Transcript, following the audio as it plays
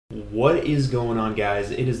What is going on,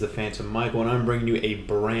 guys? It is the Phantom Michael, and I'm bringing you a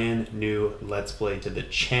brand new Let's Play to the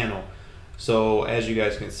channel. So, as you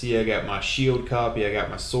guys can see, I got my shield copy, I got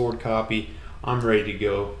my sword copy. I'm ready to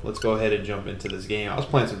go. Let's go ahead and jump into this game. I was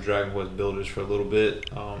playing some Dragon Quest Builders for a little bit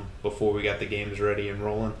before we got the games ready and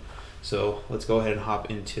rolling. So, let's go ahead and hop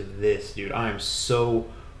into this, dude. I am so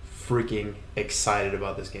freaking excited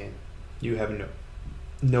about this game. You have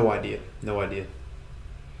no idea. No idea.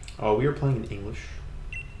 Oh, we are playing in English.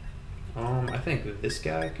 I think this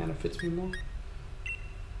guy kind of fits me more.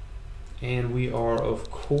 And we are,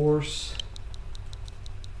 of course,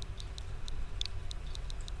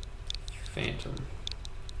 Phantom.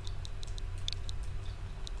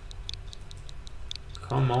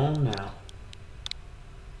 Come on now.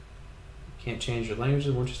 Can't change your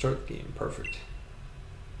languages once you start the game. Perfect.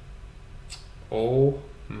 Oh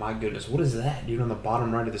my goodness. What is that, dude, on the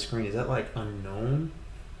bottom right of the screen? Is that like unknown?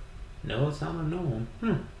 No, it's not unknown.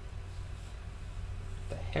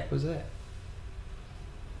 The heck was that?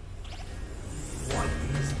 What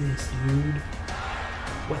is this, dude?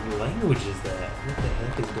 What language is that? What the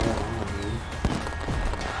heck is going on, dude?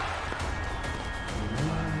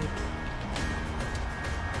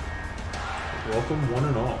 What? Welcome, one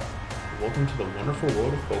and all. Welcome to the wonderful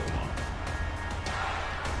world of Pokemon.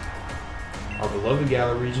 Our beloved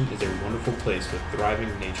Galar region is a wonderful place with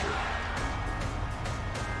thriving nature,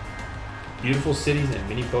 beautiful cities, and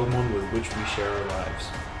many Pokemon with which we share our lives.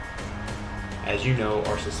 As you know,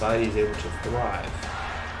 our society is able to thrive.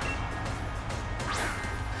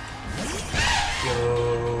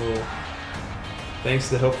 Yo. Thanks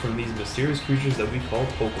to the help from these mysterious creatures that we call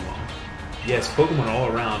Pokemon. Yes, Pokemon all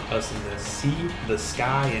around us in the sea, the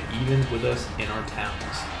sky, and even with us in our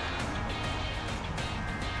towns.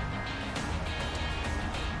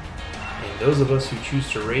 And those of us who choose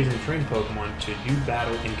to raise and train Pokemon to do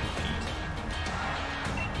battle and compete,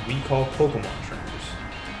 we call Pokemon trainers.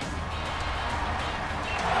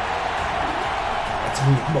 That's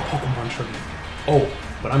me, I'm a Pokemon trainer. Oh,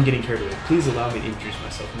 but I'm getting carried away. Please allow me to introduce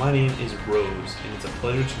myself. My name is Rose, and it's a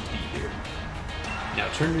pleasure to be here. Now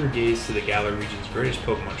turn your gaze to the Galar region's greatest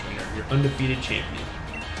Pokemon trainer, your undefeated champion.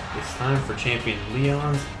 It's time for Champion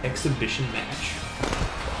Leon's exhibition match.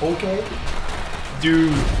 Okay?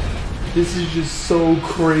 Dude, this is just so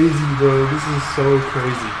crazy, bro. This is so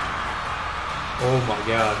crazy. Oh my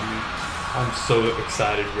god, dude. I'm so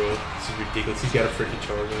excited, bro. This is ridiculous. He's got a freaking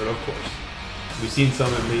Charizard, of course. We've seen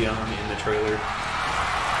Summon Leon in the trailer.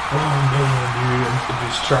 Oh man, dude, I'm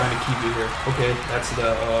just trying to keep it here. Okay, that's the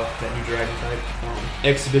that new dragon type.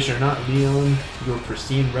 Exhibition or not, Leon, your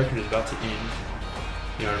pristine record is about to end.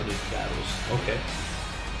 You aren't losing battles. Okay.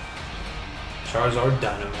 Charizard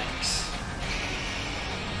Dynamax.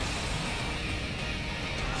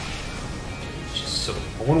 Just so,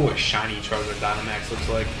 I wonder what shiny Charizard Dynamax looks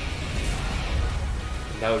like.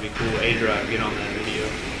 That would be cool. A-Drive, get on that video.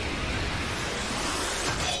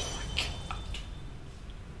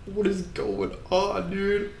 What is going on,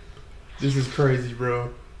 dude? This is crazy,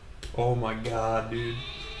 bro. Oh my god, dude.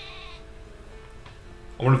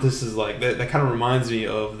 I wonder if this is like, that kind of reminds me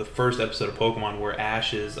of the first episode of Pokemon where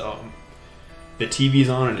Ash is, the TV's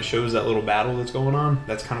on and it shows that little battle that's going on.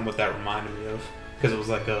 That's kind of what that reminded me of. Because it was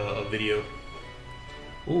like a video.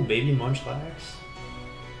 Ooh, baby Munchlax.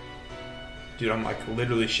 Dude, I'm like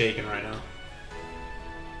literally shaking right now.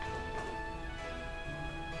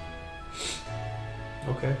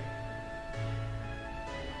 Okay.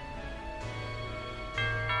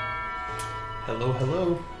 Hello,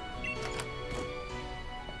 hello.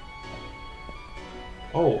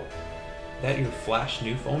 Oh, that your Flash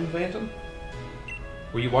new phone, Phantom?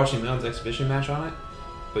 Were you watching Leon's exhibition match on it?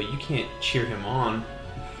 But you can't cheer him on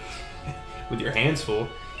with your hands full.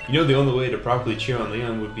 You know the only way to properly cheer on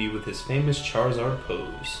Leon would be with his famous Charizard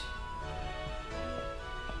pose.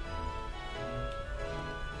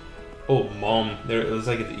 Oh, Mom. There, it was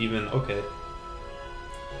like it's even... Okay.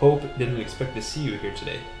 Hope didn't expect to see you here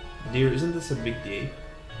today. Dear, isn't this a big day?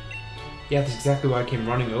 Yeah, that's exactly why I came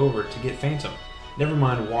running over to get Phantom. Never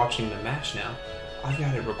mind watching the match now. I've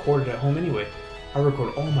got it recorded at home anyway. I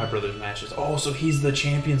record all my brother's matches. Oh, so he's the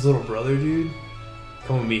champion's little brother, dude?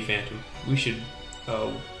 Come with me, Phantom. We should...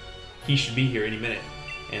 he should be here any minute.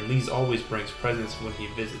 And Lee's always brings presents when he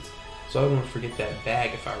visits. So I won't forget that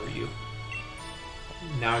bag if I were you.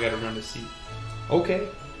 Now I gotta run to see. Okay.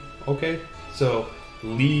 Okay. So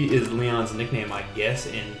Lee is Leon's nickname, I guess,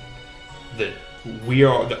 and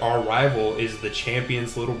our rival is the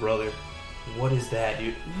champion's little brother. What is that,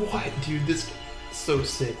 dude? What, dude? This is so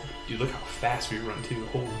sick. Dude, look how fast we run too.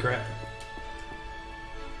 Holy crap.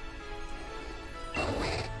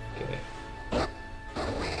 Okay.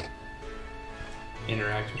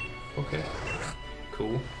 Interact with Okay.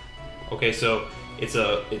 Cool. Okay, so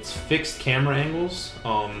it's fixed camera angles.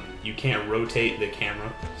 You can't rotate the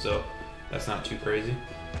camera, so that's not too crazy.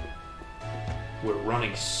 We're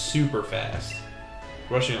running super fast.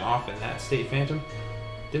 Rushing off in that state, Phantom.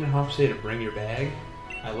 Didn't Hop say to bring your bag?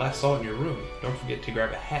 I last saw it in your room. Don't forget to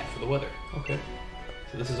grab a hat for the weather. Okay.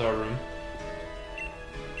 So this is our room.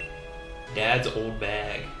 Dad's old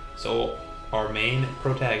bag. So our main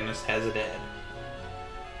protagonist has a dad.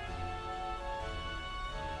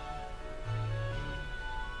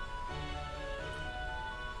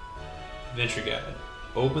 Adventure guide.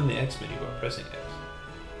 Open the X menu by pressing X.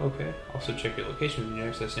 Okay. Also check your location when you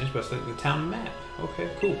access the by selecting the town map. Okay,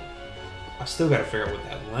 cool. I still gotta figure out what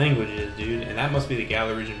that language is, dude. And that must be the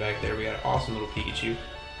Galar region back there. We got an awesome little Pikachu.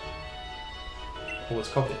 Oh, it's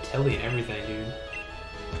called the Telly and everything, dude.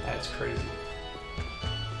 That's crazy.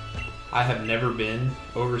 I have never been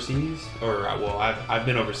overseas, or well, I've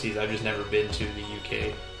been overseas. I've just never been to the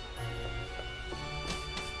UK.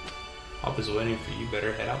 Hop is waiting for you.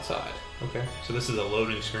 Better head outside. Okay, so this is a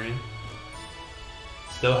loading screen.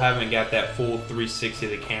 Still haven't got that full 360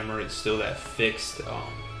 of the camera. It's still that fixed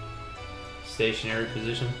stationary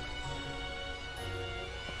position.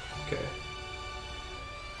 Okay.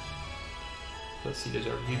 Let's see, does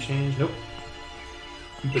our view change? Nope.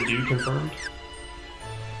 Badoo confirmed.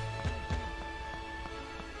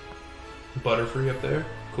 Butterfree up there.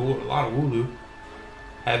 Cool, a lot of Wooloo.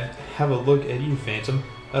 Have a look at you, Phantom.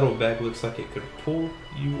 That old bag looks like it could pull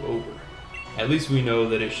you over. At least we know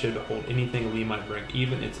that it should hold anything Lee might bring,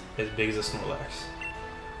 even it's as big as a Snorlax.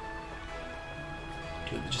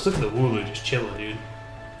 Dude, just look at the Wooloo just chilling, dude.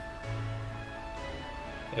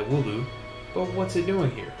 Hey, Wooloo. But what's it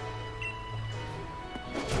doing here?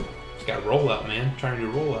 It's got a rollout, man. Trying to do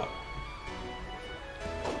a rollout.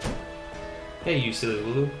 Hey, you silly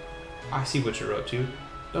Wooloo. I see what you're up to.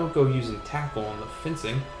 Don't go using tackle on the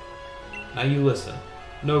fencing. Now you listen.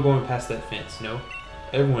 No going past that fence, no.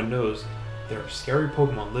 Everyone knows there are scary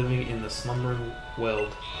Pokemon living in the Slumbering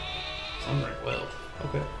Weld. Slumbering Weld.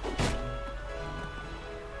 Okay.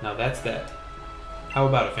 Now that's that. How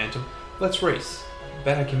about it, Phantom? Let's race.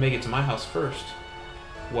 Bet I can make it to my house first.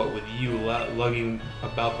 What with you lugging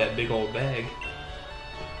about that big old bag?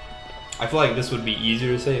 I feel like this would be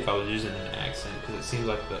easier to say if I was using an accent, because it seems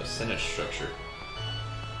like the sentence structure.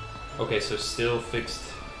 Okay, so still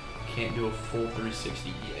fixed. Can't do a full 360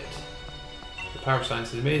 yet. The power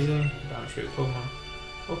science is amazing. Bounce rate with Pokemon.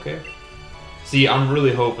 Okay. See, I'm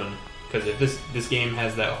really hoping, because if this game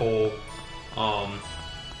has that whole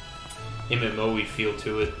MMO-y feel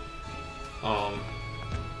to it, oh,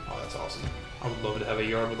 that's awesome. I would love to have a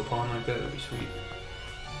yard with a pond like that. That'd be sweet.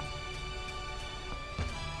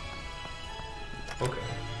 Okay.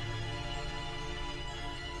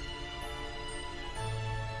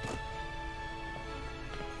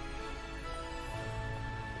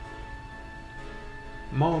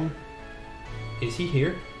 Mom, is he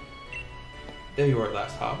here? There you are at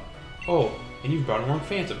last, Hop. Oh, and you've brought along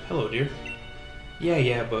Phantom. Hello, dear.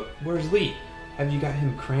 Yeah, but where's Lee? Have you got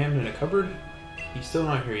him crammed in a cupboard? He's still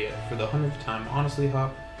not here yet. For the 100th time, honestly,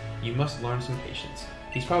 Hop, you must learn some patience.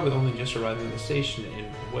 He's probably only just arriving at the station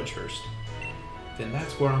in Wedgehurst. Then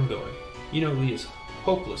that's where I'm going. You know Lee is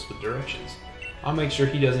hopeless with directions. I'll make sure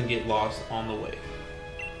he doesn't get lost on the way.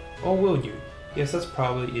 Oh, will you? Yes, that's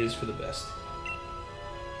probably is for the best.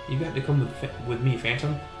 You got to come with me,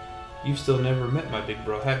 Phantom. You've still never met my big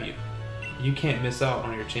bro, have you? You can't miss out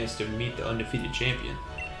on your chance to meet the undefeated champion.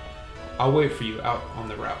 I'll wait for you out on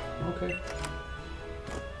the route. Okay.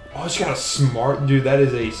 Oh, it's got a smart... Dude, that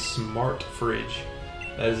is a smart fridge.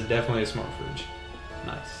 That is definitely a smart fridge.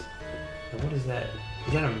 Nice. And what is that?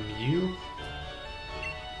 Is that a Mew?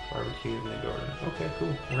 Barbecue in the garden. Okay, cool.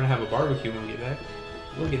 We're going to have a barbecue when we get back.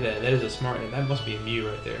 Look at that. That is a smart... And that must be a Mew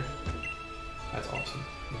right there. That's awesome.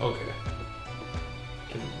 Okay.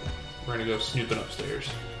 We're going to go snooping upstairs.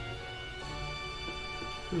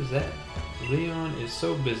 Who's that? Leon is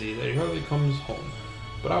so busy that he hardly comes home.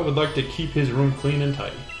 But I would like to keep his room clean and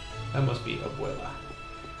tidy. That must be Abuela.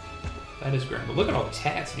 That is Grandma. Look at all these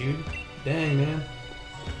hats, dude. Dang, man.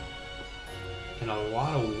 And a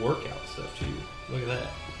lot of workout stuff, too. Look at that.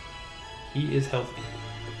 He is healthy.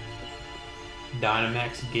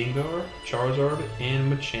 Dynamax, Gengar, Charizard,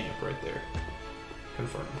 and Machamp right there.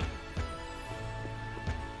 Confirmed.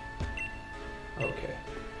 Okay.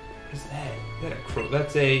 What is that? Is that a crow?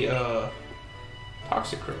 That's a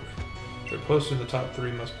Toxicroak. They're posted in the top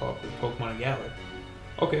 3 most popular Pokemon in Galar.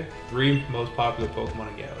 Okay, 3 most popular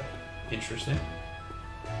Pokemon in Galar. Interesting.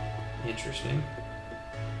 Interesting.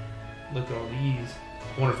 Look at all these.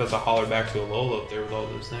 I wonder if that's a holler back to a Alola up there with all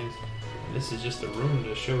those things. This is just a room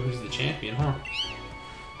to show who's the champion, huh?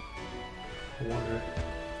 I wonder.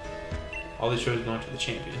 All these shows going to the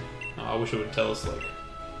champion. Oh, I wish it would tell us, like,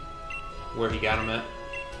 where he got him at.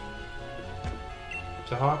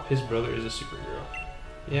 To Hop, his brother is a superhero.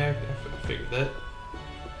 Yeah, I figured that.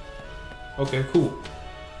 Okay, cool.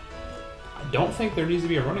 I don't think there needs to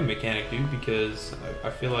be a running mechanic, dude, because I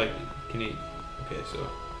feel like, can he... Okay, so...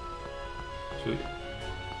 Sweet.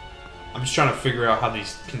 I'm just trying to figure out how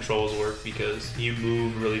these controls work, because you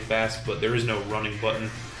move really fast, but there is no running button.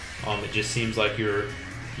 It just seems like your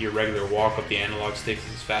regular walk up the analog sticks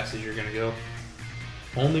is as fast as you're gonna go.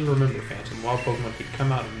 Only remember, Phantom, wild Pokemon could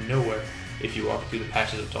come out of nowhere if you walk through the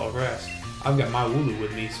patches of tall grass. I've got my Wooloo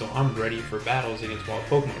with me, so I'm ready for battles against wild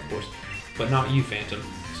Pokemon, of course, but not you, Phantom.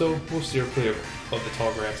 So we'll steer clear of the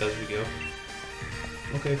tall grass as we go.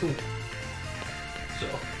 Okay, cool. So,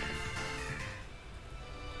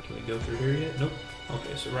 can we go through here yet? Nope.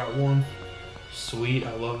 Okay, so Route 1. Sweet,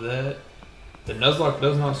 I love that. The Nuzlocke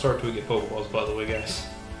does not start till we get Pokeballs, by the way, guys.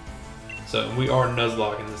 So we are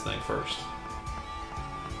Nuzlocking this thing first.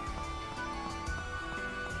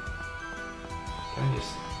 Can I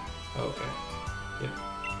just... Oh, okay. Yep.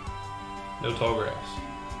 No tall grass.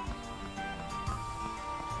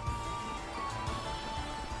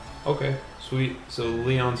 Okay, sweet. So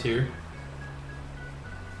Leon's here.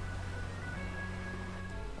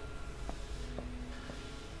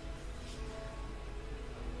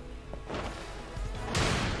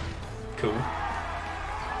 Cool.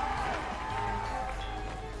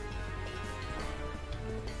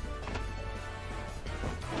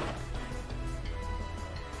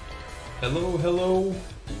 Hello, hello,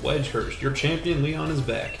 Wedgehurst. Your champion Leon is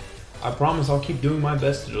back. I promise I'll keep doing my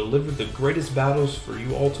best to deliver the greatest battles for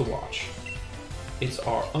you all to watch. It's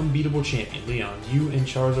our unbeatable champion, Leon. You and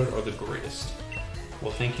Charizard are the greatest.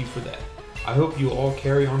 Well, thank you for that. I hope you all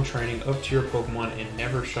carry on training up to your Pokemon and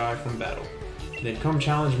never shy from battle. Then come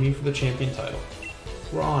challenge me for the champion title.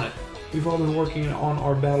 We're on it. We've all been working on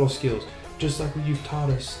our battle skills, just like you've taught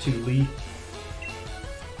us to, Lee.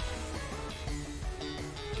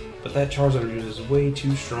 But that Charizard is way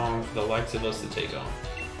too strong for the likes of us to take on.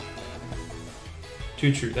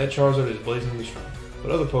 Too true, that Charizard is blazingly strong,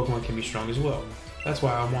 but other Pokemon can be strong as well. That's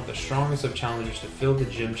why I want the strongest of challengers to fill the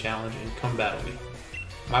gym challenge and come battle me.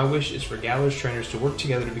 My wish is for Galar's trainers to work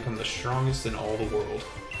together to become the strongest in all the world.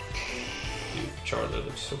 Dude, Charizard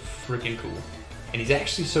looks so freaking cool. And he's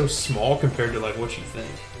actually so small compared to like what you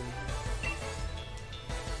think.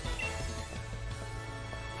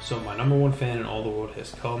 So my #1 fan in all the world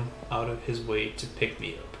has come out of his way to pick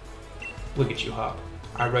me up. Look at you, Hop.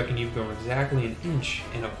 I reckon you've grown exactly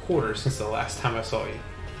 1.25 inches since the last time I saw you.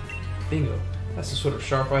 Bingo. That's the sort of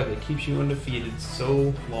sharp eye that keeps you undefeated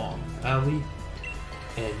so long, Ali.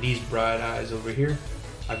 And these bright eyes over here.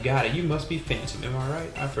 I've got it. You must be Phantom, am I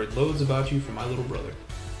right? I've heard loads about you from my little brother.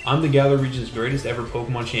 I'm the Galar region's greatest ever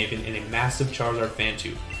Pokemon champion and a massive Charizard fan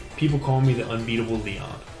too. People call me the unbeatable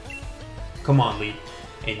Leon. Come on, Lee.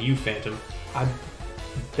 And you, Phantom. I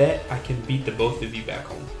bet I can beat the both of you back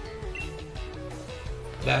home.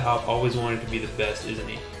 That Hop always wanted to be the best, isn't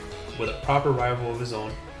he? With a proper rival of his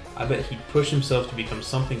own, I bet he'd push himself to become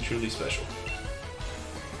something truly special.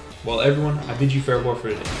 Well, everyone, I bid you farewell for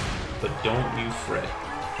today, but don't you fret.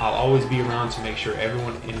 I'll always be around to make sure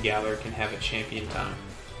everyone in Galar can have a champion time.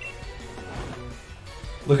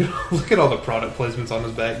 Look at all the product placements on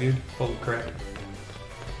his back, dude. Holy crap.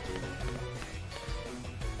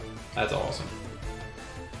 That's awesome.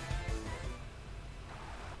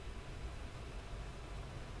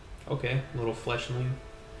 Okay, little fleshling.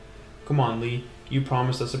 Come on, Lee. You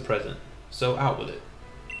promised us a present, so out with it.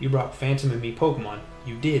 You brought Phantom and me Pokemon.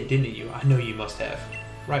 You did, didn't you? I know you must have.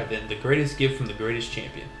 Right then, the greatest gift from the greatest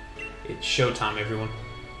champion. It's showtime, everyone.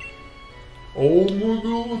 Oh my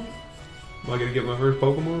god. Am I gonna get my first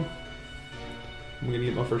Pokemon? I'm gonna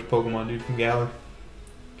get my first Pokemon, dude, from Galar.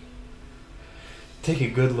 Take a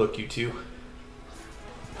good look, you two.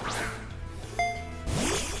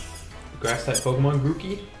 Grass-type Pokemon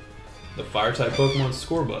Grookey, the Fire-type Pokemon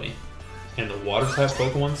Scorbunny, and the Water-type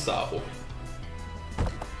Pokemon Sobble.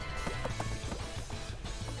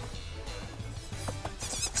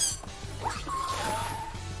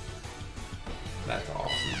 That's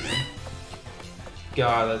awesome, man.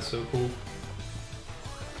 God, that's so cool.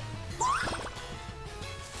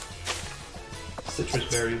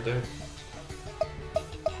 Citrus berry there.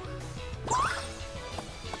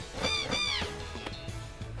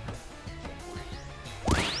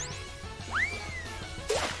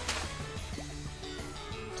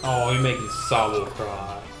 Oh, you're making Sobble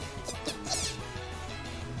cry.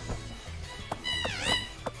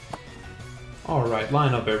 Alright,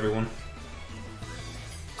 line up everyone.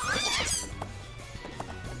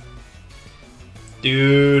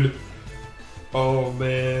 Dude. Oh,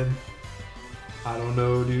 man. I don't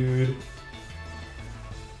know, dude.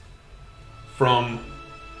 From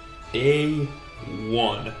day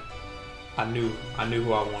one, I knew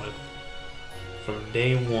who I wanted. From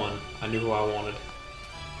day one, I knew who I wanted.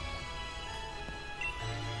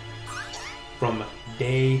 From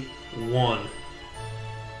day one.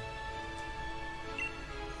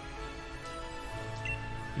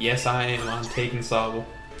 Yes, I am. I'm taking Sobble.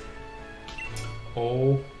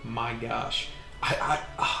 Oh my gosh.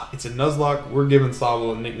 It's a Nuzlocke. We're giving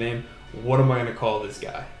Sobble a nickname. What am I going to call this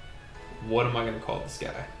guy? What am I going to call this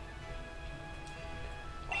guy?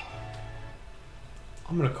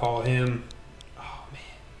 I'm going to call him... Oh, man.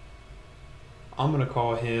 I'm going to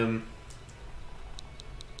call him...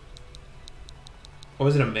 Oh,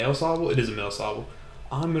 is it a male Sobble? It is a male Sobble.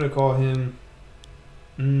 I'm going to call him...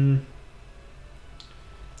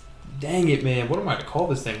 Dang it, man. What am I going to call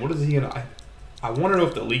this thing? What is he going to... I want to know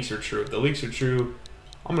if the leaks are true. If the leaks are true,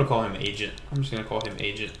 I'm going to call him Agent. I'm just going to call him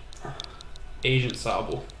Agent. Agent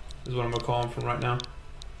Sobble is what I'm going to call him from right now.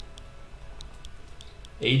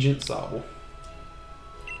 Agent Sobble.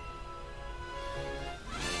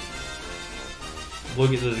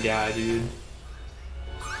 Look at this guy, dude.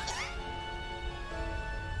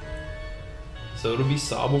 So it'll be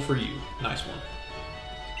Sobble for you. Nice one.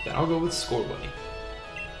 Then I'll go with Score Bunny.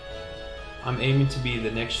 I'm aiming to be the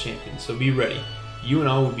next champion, so be ready. You and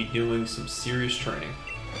I will be doing some serious training.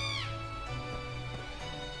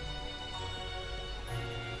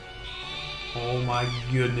 Oh my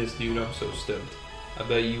goodness, dude, I'm so stoked. I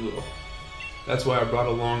bet you will. That's why I brought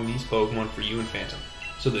along these Pokemon for you and Phantom,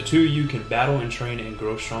 so the two of you can battle and train and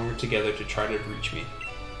grow stronger together to try to reach me.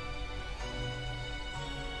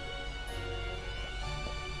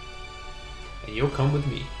 And you'll come with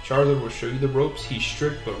me. Charizard will show you the ropes. He's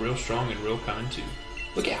strict, but real strong and real kind too.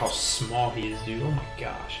 Look at how small he is, dude. Oh my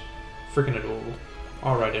gosh. Freaking adorable.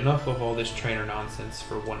 Alright, enough of all this trainer nonsense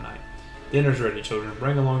for one night. Dinner's ready, children.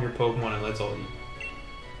 Bring along your Pokemon and let's all eat.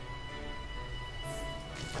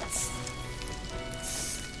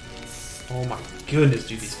 Oh my goodness,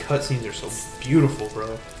 dude. These cutscenes are so beautiful,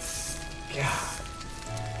 bro. God.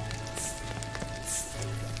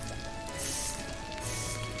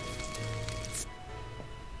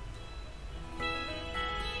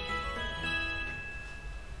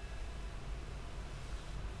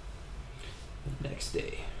 Next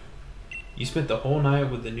day. You spent the whole night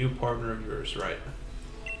with the new partner of yours, right?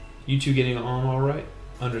 You two getting on alright?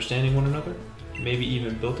 Understanding one another? Maybe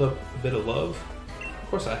even built up a bit of love? Of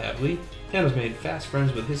course I have, Lee. Hannah's made fast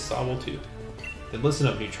friends with his Sobble too. Then listen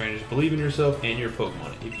up, new trainers. Believe in yourself and your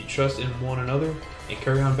Pokemon. If you trust in one another and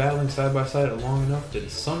carry on battling side by side long enough, then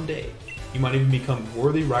someday you might even become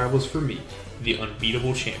worthy rivals for me, the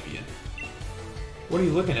unbeatable champion. What are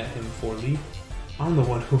you looking at him for, Lee? I'm the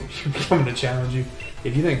one who should be coming to challenge you.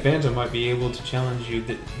 If you think Phantom might be able to challenge you,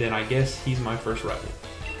 then I guess he's my first rival.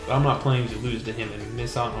 But I'm not planning to lose to him and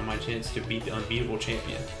miss out on my chance to beat the unbeatable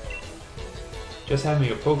champion. Just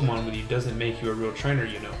having a Pokemon with you doesn't make you a real trainer,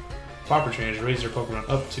 you know. Proper trainers raise their Pokemon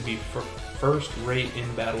up to be first rate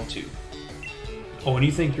in battle too. Oh, and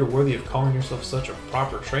you think you're worthy of calling yourself such a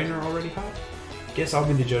proper trainer already, Hop? Guess I'll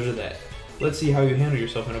be the judge of that. Let's see how you handle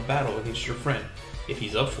yourself in a battle against your friend, if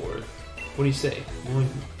he's up for it. What do you say?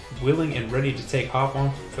 Willing and ready to take Hop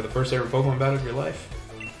on for the first ever Pokemon battle of your life?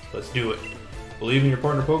 Let's do it. Believe in your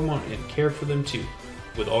partner Pokemon and care for them too,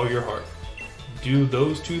 with all your heart. Do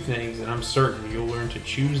those two things and I'm certain you'll learn to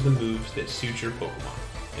choose the moves that suit your Pokemon.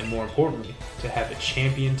 And more importantly, to have a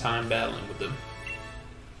champion time battling with them.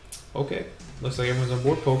 Okay, looks like everyone's on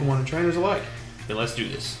board, Pokemon and trainers alike. Then let's do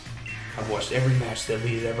this. I've watched every match that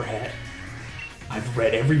Lee's ever had. I've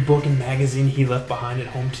read every book and magazine he left behind at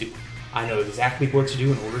home too. I know exactly what to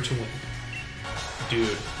do in order to win.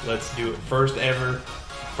 Dude, let's do it. First ever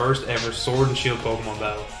Sword and Shield Pokemon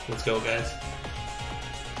battle. Let's go, guys.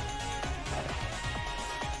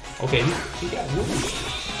 Okay, he got whooped.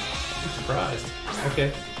 I'm surprised.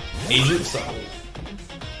 Okay. Agent Sobble.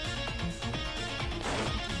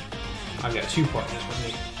 I've got two partners with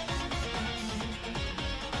me.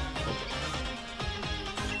 Okay.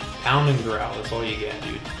 Pound and Growl, that's all you get,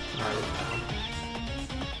 dude. Alright, with Pound.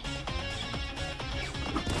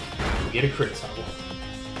 Get a crit, Sobble.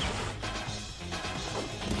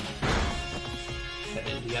 Head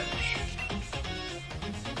into the edge.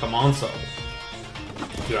 Come on, Sobble.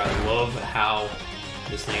 Dude, I love how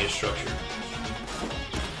this thing is structured.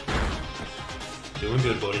 Doing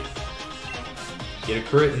good, buddy. Get a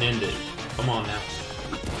crit and end it. Come on now.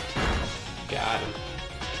 Got him.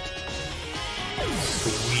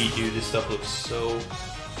 Sweet, dude. This stuff looks so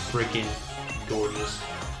freaking gorgeous.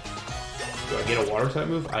 Do I get a water type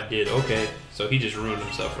move? I did, okay. So he just ruined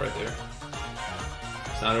himself right there.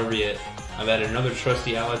 It's not over yet. I've added another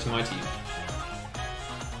trusty ally to my team.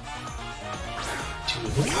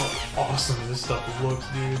 Dude, look how awesome this stuff looks,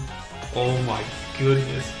 dude. Oh my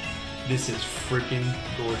goodness. This is freaking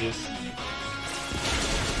gorgeous.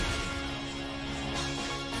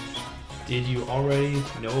 Did you already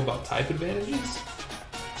know about type advantages?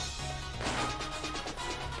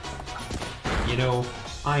 You know,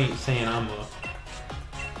 I ain't saying I'm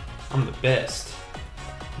the best,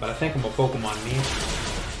 but I think I'm a Pokemon man.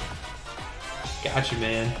 Gotcha,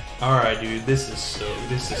 man. All right, dude. This is so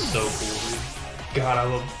cool, dude. God, I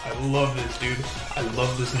love this, dude. I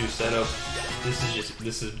love this new setup. This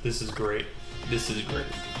is great. This is great.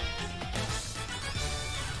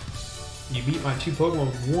 You beat my 2 Pokemon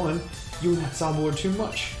with 1. You and that Salvo are too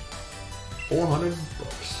much. $400.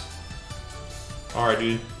 All right,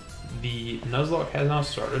 dude. The Nuzlocke has not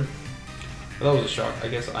started. Well, that was a shock. I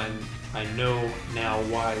guess I know now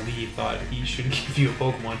why Lee thought he should give you a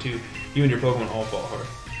Pokemon too. You and your Pokemon all fought hard.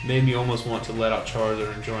 Made me almost want to let out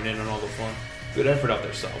Charizard and join in on all the fun. Good effort out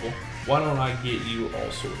there, Salvo. Why don't I get you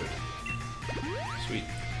all sorted? Sweet.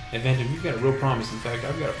 And Phantom, you've got a real promise. In fact,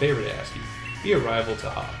 I've got a favor to ask you. Be a rival to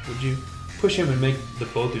Ha. Would you push him and make the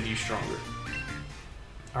both of you stronger?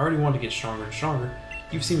 I already want to get stronger and stronger.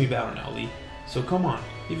 You've seen me battle now, Lee. So come on.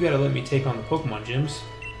 You've got to let me take on the Pokemon gyms.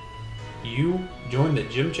 You join the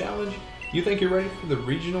gym challenge? You think you're ready for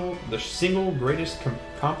the single greatest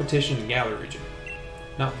competition in Galar region?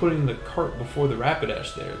 Not putting the cart before the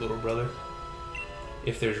Rapidash there, little brother.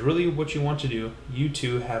 If there's really what you want to do, you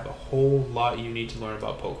two have a whole lot you need to learn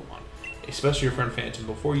about Pokemon. Especially your friend Phantom,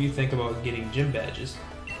 before you think about getting gym badges.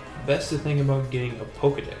 Best to think about getting a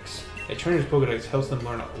Pokedex. A trainer's Pokedex helps them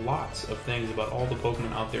learn lots of things about all the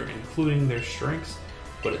Pokemon out there, including their strengths,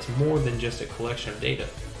 but it's more than just a collection of data.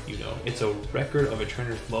 You know, it's a record of a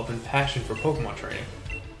trainer's love and passion for Pokemon training.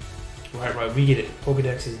 Right, we get it.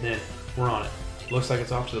 Pokedex is then. We're on it. Looks like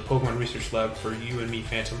it's off to the Pokemon Research Lab for you and me,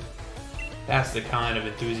 Phantom. That's the kind of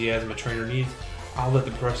enthusiasm a trainer needs. I'll let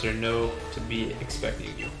the professor know to be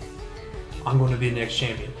expecting you. I'm going to be the next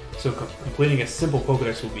champion, so completing a simple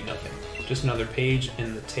Pokedex will be nothing. Just another page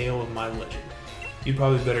in the tale of my legend. You'd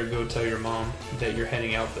probably better go tell your mom that you're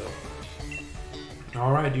heading out, though.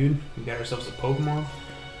 Alright, dude. We got ourselves a Pokemon.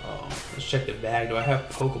 Let's check the bag. Do I have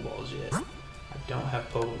Pokeballs yet? I don't have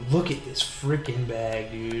Pokeballs. Look at this freaking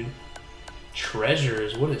bag, dude.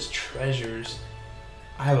 Treasures. What is treasures?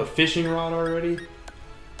 I have a fishing rod already.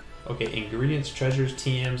 Okay, ingredients, treasures,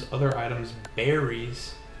 TMs, other items,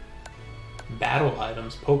 berries, battle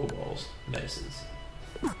items, Pokeballs, medicines.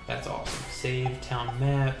 That's awesome. Save town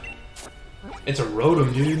map. It's a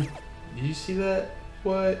Rotom, dude. Did you see that?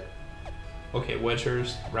 What? Okay,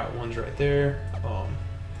 Wedgehurst, Route 1's right there.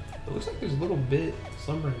 It looks like there's a little bit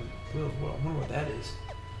slumbering. Well, I wonder what that is.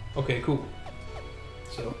 Okay, cool.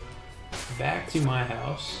 So, back to my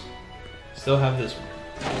house. Still have this one.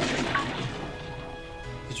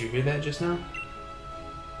 Did you hear that just now?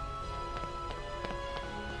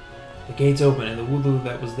 The gate's open and the Wooloo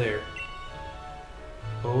that was there.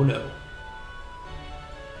 Oh no.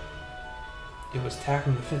 It was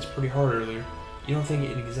tackling the fence pretty hard earlier. You don't think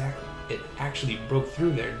it actually broke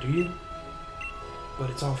through there, do you? But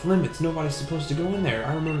it's off limits. Nobody's supposed to go in there.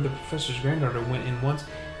 I remember the professor's granddaughter went in once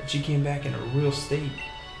and she came back in a real state.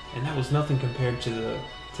 And that was nothing compared to the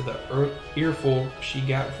earful she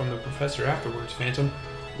got from the professor afterwards, Phantom.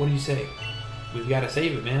 What do you say? We've got to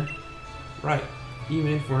save it, man. Right.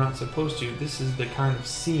 Even if we're not supposed to, this is the kind of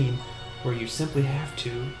scene where you simply have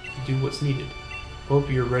to do what's needed. Hope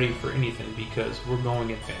you're ready for anything because we're going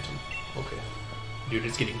in, Phantom. Okay. Dude,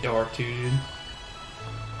 it's getting dark too, dude.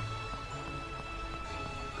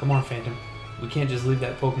 Come on, Phantom. We can't just leave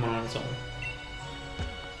that Pokemon on its own.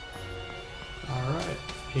 Alright,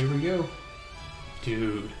 here we go.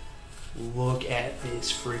 Dude, look at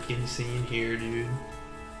this freaking scene here, dude.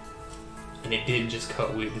 And it didn't just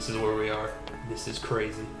cut away. This is where we are. This is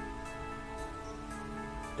crazy.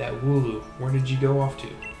 That Wooloo, where did you go off to?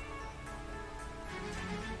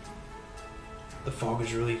 The fog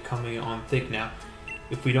is really coming on thick now.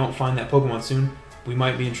 If we don't find that Pokemon soon, we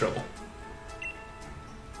might be in trouble.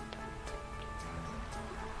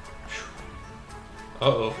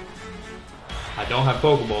 Uh-oh. I don't have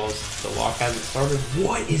Pokeballs. The lock hasn't started.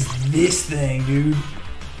 What is this thing, dude?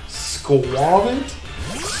 Squavent?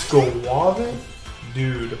 Squavent?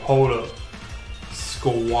 Dude, hold up.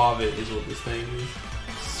 Squavent is what this thing is.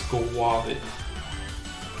 Squavent.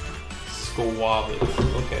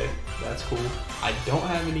 Squavent. Okay, that's cool. I don't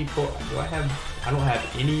have any I don't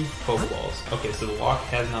have any Pokeballs. Okay, so the lock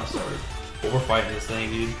has not started. But we're fighting this thing,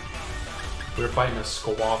 dude. We're fighting a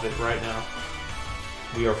Squavit right now.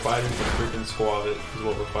 We are fighting the freaking Squavit is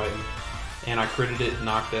what we're fighting. And I critted it,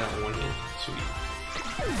 knocked it out in one hit. Sweet.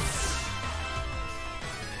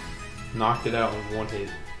 Knocked it out in one hit.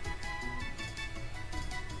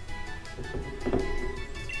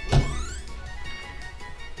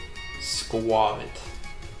 Squavit.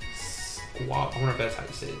 I wonder if that's how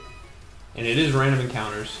you say it. And it is random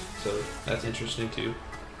encounters, so that's interesting too.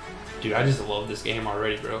 Dude, I just love this game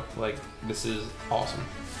already, bro. Like, this is awesome.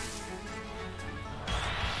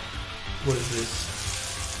 What is this?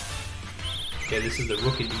 Okay, this is the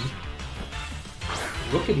Rookity.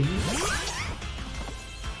 Rookity.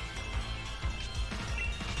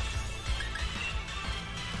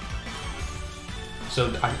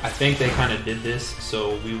 So I think they kind of did this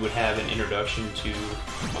so we would have an introduction to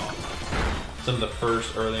some of the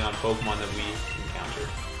first early on Pokemon that we encountered.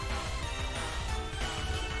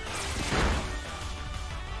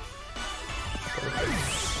 Perfect.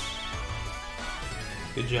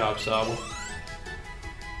 Good job, Sobble.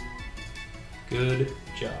 Good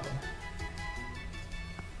job.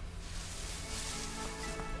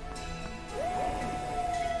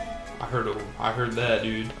 I heard that,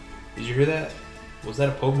 dude. Did you hear that? Was that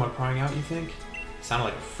a Pokemon crying out, you think? It sounded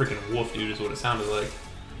like a freaking wolf, dude, is what it sounded like.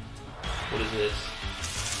 What is this?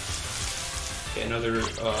 Okay, another,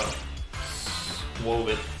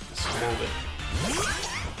 Squovit. Squovit. I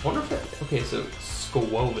wonder if that, okay, so,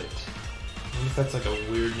 Squovit. I wonder if that's like a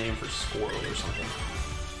weird name for squirrel or something.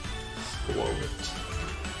 Squovit.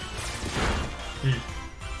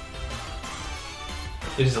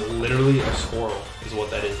 It is literally a squirrel, is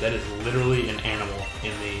what that is. That is literally an animal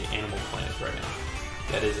in the Animal Planet right now.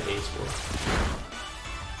 That is a squirrel.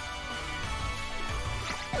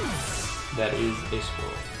 That is a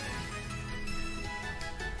squirrel.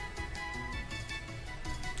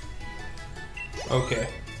 Okay.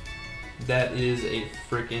 That is a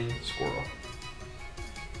freaking squirrel.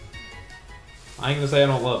 I ain't gonna say I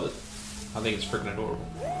don't love it. I think it's freaking adorable.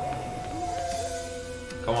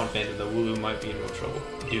 Come on, Phantom, the Wooloo might be in real trouble.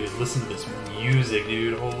 Dude, listen to this music,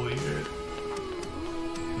 dude. Holy shit.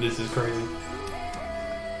 This is crazy.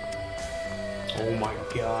 Oh my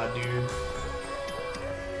god, dude.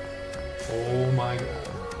 Oh my god.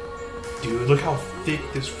 Dude, look how thick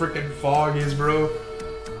this freaking fog is, bro.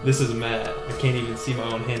 This is mad. I can't even see my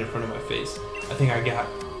own hand in front of my face. I think I get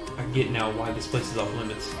now why this place is off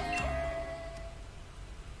limits.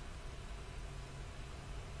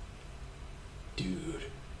 Dude.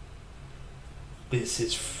 This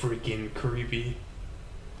is freaking creepy.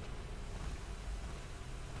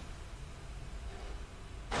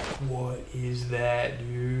 What is that,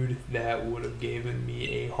 dude? That would have given me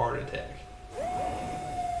a heart attack.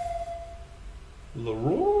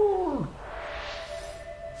 Leroy!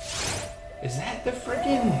 Is that the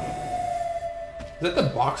freaking... Is that the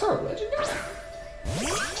box art legendary?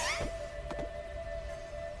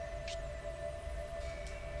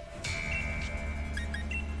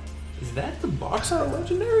 Is that the box art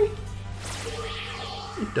legendary?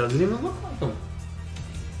 It doesn't even look like them.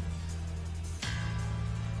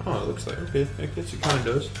 Oh, it looks like, okay, I guess it kind of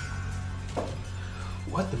does.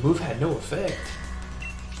 What? The move had no effect.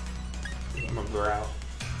 I'm gonna growl.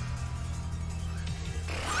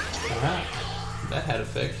 Ah, that had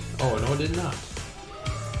effect. Oh, no, it did not.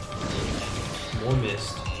 More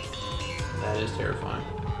mist. That is terrifying.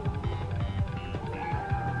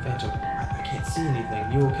 Phantom, I can't see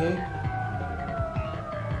anything. You okay?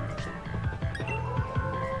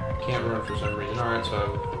 Can't run for some reason. Alright,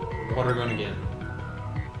 so water gun again.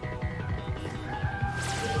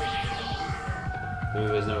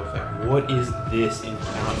 Move has no effect. What is this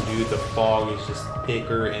encounter, dude? The fog is just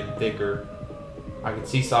thicker and thicker. I can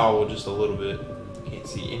see Saul just a little bit. Can't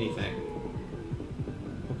see anything.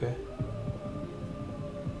 Okay.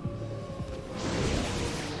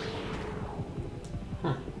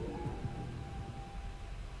 Huh.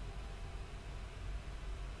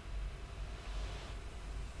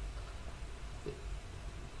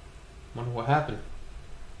 Wonder what happened.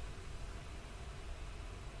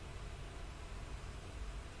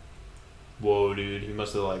 Whoa, dude, he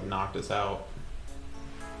must have like knocked us out.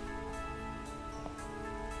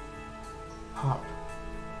 Hop.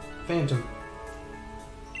 Phantom.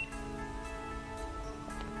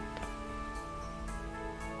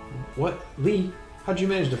 What? Lee? How'd you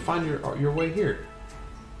manage to find your way here?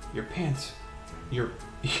 Your pants. Your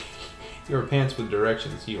pants with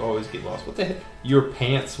directions. You always get lost. What the heck? Your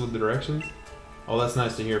pants with directions? Oh, that's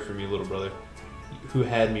nice to hear from you, little brother. Who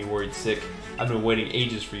had me worried sick. I've been waiting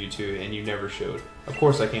ages for you two, and you never showed. Of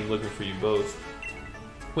course I came looking for you both.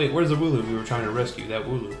 Wait, where's the Wooloo we were trying to rescue? That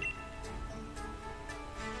Wooloo.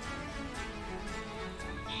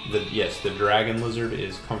 Yes, the dragon lizard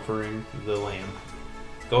is comforting the lamb.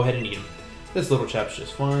 Go ahead and eat him. This little chap's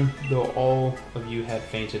just fine, though all of you had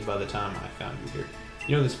fainted by the time I found you here.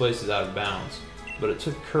 You know this place is out of bounds, but it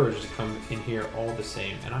took courage to come in here all the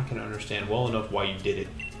same, and I can understand well enough why you did it.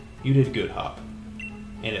 You did good, Hop.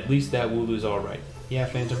 And at least that Wooloo's alright. Yeah,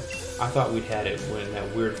 Phantom, I thought we'd had it when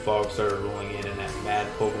that weird fog started rolling in and that mad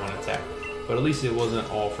Pokemon attacked, but at least it wasn't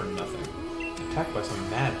all for nothing. Attacked by some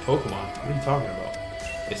mad Pokemon? What are you talking about?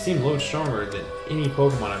 It seemed loads stronger than any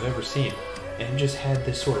Pokemon I've ever seen, and it just had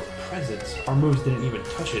this sort of presence. Our moves didn't even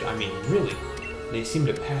touch it. I mean, really. They seemed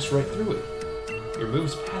to pass right through it. Your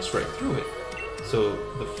moves pass right through it. So,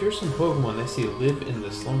 the fearsome Pokemon they see live in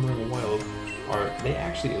the slumbering wild, are they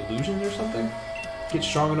actually illusions or something? Get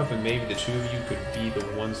strong enough and maybe the two of you could be the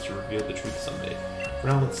ones to reveal the truth someday. For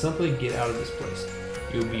now, let's simply get out of this place.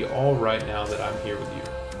 You'll be alright now that I'm here with you.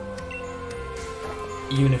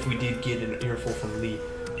 Even if we did get an earful from Lee,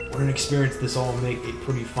 what an experience this all make a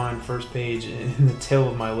pretty fine first page in the tale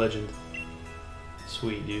of my legend.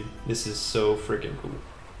 Sweet, dude. This is so freaking cool.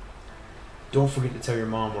 Don't forget to tell your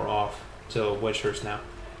mom we're off to Wedgehurst now.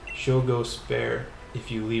 She'll go spare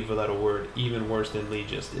if you leave without a word, even worse than Lee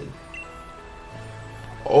just did.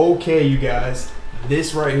 Okay, you guys.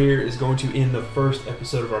 This right here is going to end the first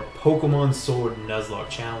episode of our Pokemon Sword Nuzlocke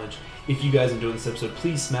challenge. If you guys enjoyed this episode,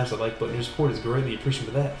 please smash the like button. Your support is greatly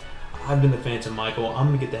appreciated for that. I've been the Phantom Michael. I'm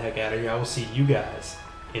going to get the heck out of here. I will see you guys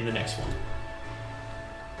in the next one.